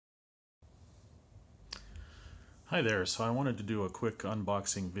Hi there, so I wanted to do a quick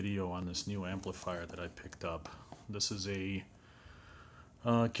unboxing video on this new amplifier that I picked up. This is a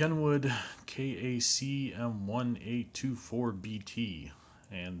Kenwood KAC-M1824BT,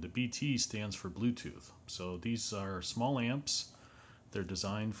 and the BT stands for Bluetooth. So these are small amps. They're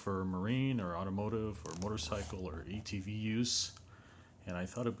designed for marine or automotive or motorcycle or ATV use, and I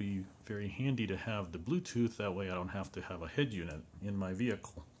thought it'd be very handy to have the Bluetooth, that way I don't have to have a head unit in my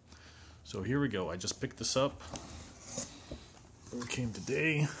vehicle. So here we go. I just picked this up. It came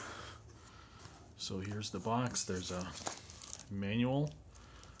today. So here's the box. There's a manual.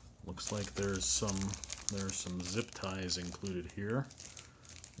 Looks like there's some zip ties included here.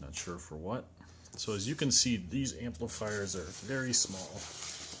 Not sure for what. So as you can see, these amplifiers are very small.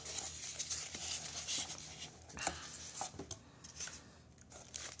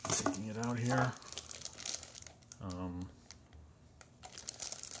 Taking it out here.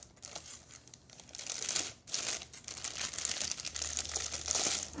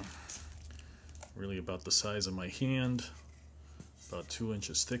 Really about the size of my hand, about 2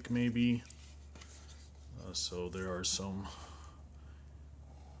 inches thick maybe. So there are some,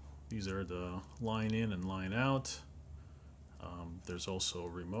 these are the line in and line out. There's also a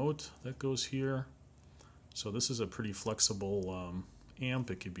remote that goes here. So this is a pretty flexible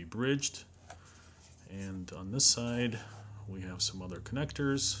amp. It could be bridged. And on this side we have some other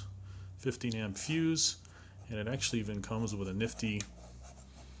connectors, 15 amp fuse, and it actually even comes with a nifty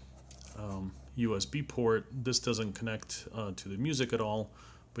USB port. This doesn't connect to the music at all,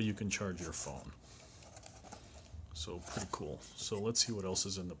 but you can charge your phone. So pretty cool. So let's see what else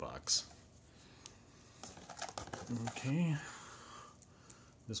is in the box. Okay,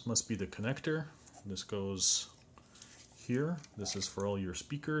 this must be the connector. This goes here. This is for all your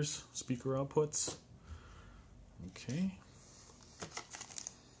speakers, speaker outputs. Okay,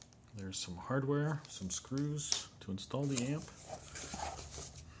 there's some hardware, some screws to install the amp.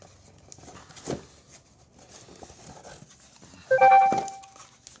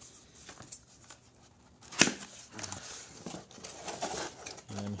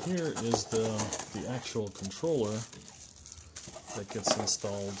 And here is the actual controller that gets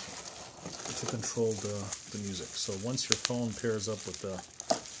installed to control the music. So once your phone pairs up with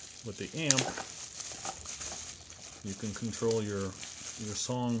the amp, you can control your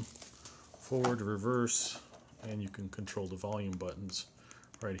song forward, reverse, and you can control the volume buttons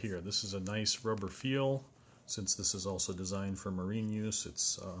right here. This is a nice rubber feel. Since this is also designed for marine use,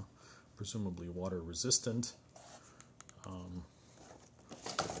 it's presumably water resistant.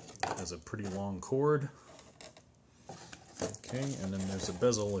 It has a pretty long cord. Okay, and then there's a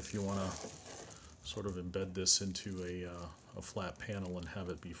bezel if you want to sort of embed this into a flat panel and have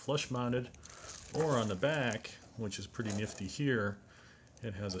it be flush mounted. Or on the back, which is pretty nifty here,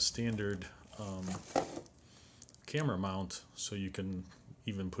 it has a standard camera mount, so you can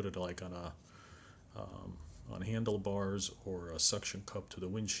even put it like on handlebars or a suction cup to the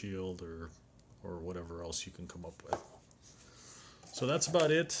windshield, or whatever else you can come up with. So that's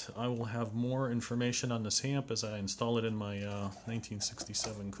about it. I will have more information on this amp as I install it in my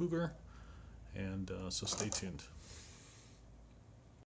 1967 Cougar, and so stay tuned.